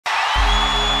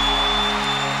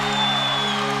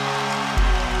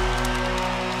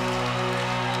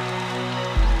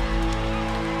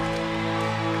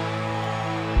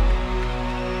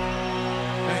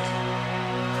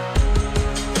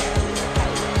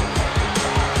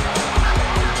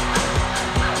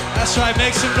That's right,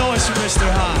 make some noise for Mr.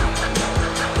 Hot.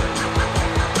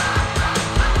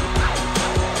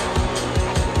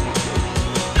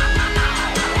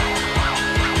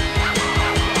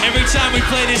 Every time we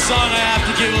play this song, I have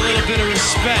to give a little bit of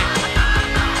respect.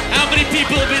 How many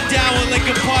people have been down with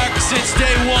Linkin Park since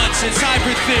day one, since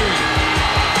Hybrid Theory?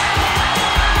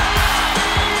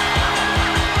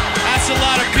 That's a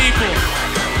lot of people.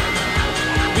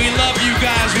 We love you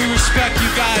guys, we respect you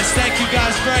guys. Thank you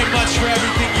guys very much for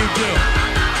everything you do.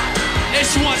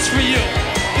 This one's for you.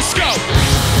 Let's go.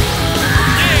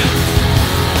 Yeah.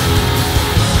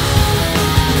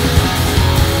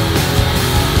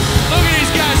 Look at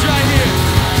these guys right here.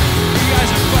 You guys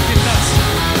are fucking nuts.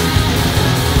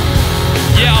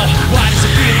 Yo, why does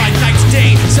it feel like night to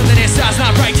day? Something inside's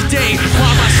not right today. Why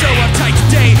am I so uptight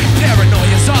today?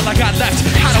 Paranoia's all I got left.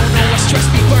 I don't know what stressed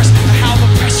me first or how the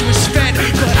pressure is fed,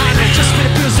 but I know just what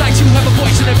it feels like to have a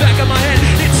voice in the back of my head.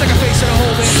 It's like a face in a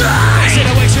hole in. Face it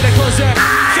awake so they close their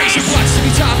face it once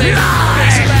every time they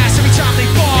face it last every time they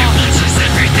fall.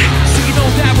 So you know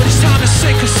that when it's time to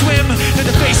sink or swim, and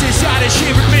the face inside is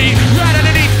shivering me right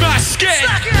underneath my skin.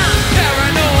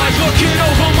 Paranoid looking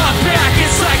over my back.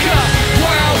 It's like a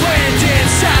whirlwind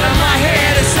inside of my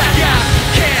head. It's like I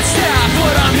can't stop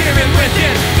what I'm hearing with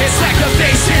it. It's like the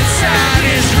face inside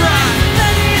is right.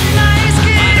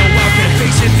 I know I've been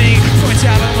facing me, points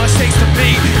out all mistakes to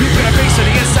me. You've got a face on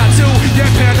the inside too. Your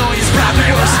paranoia is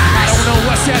probably worse. I don't know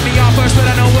what set me off first, but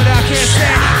I know what I can't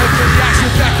stand. But for the action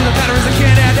back for the batteries, I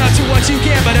can't add up to what you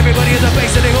can. But everybody is a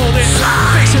face that they hold it.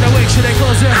 Face it awake, should they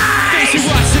close it? Face it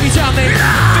once every time they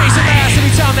face it last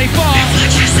every time they fall.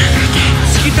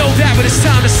 So you know that when it's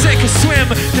time to sink or swim,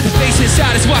 that the face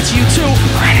inside is watching you too.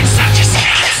 When it's time to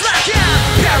sink, it's like I'm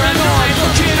paranoid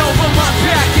looking over my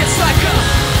back. It's like a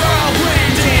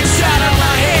whirlwind inside of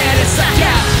my head. It's like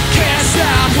I can't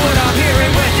stop what I'm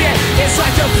hearing with it. It's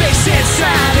like the face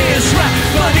inside is right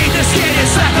beneath the skin.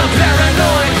 It's like I'm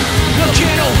paranoid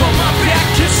looking over my back.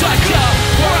 It's like a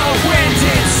whirlwind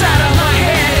inside of my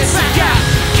head. It's like I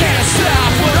can't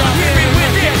stop what I'm hearing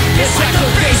with it. It's like the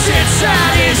face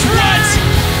inside is right.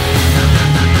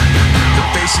 The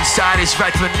face inside is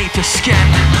right beneath the skin.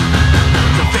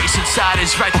 The face inside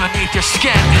is right beneath your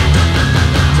skin.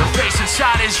 The face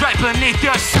inside is right beneath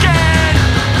your skin.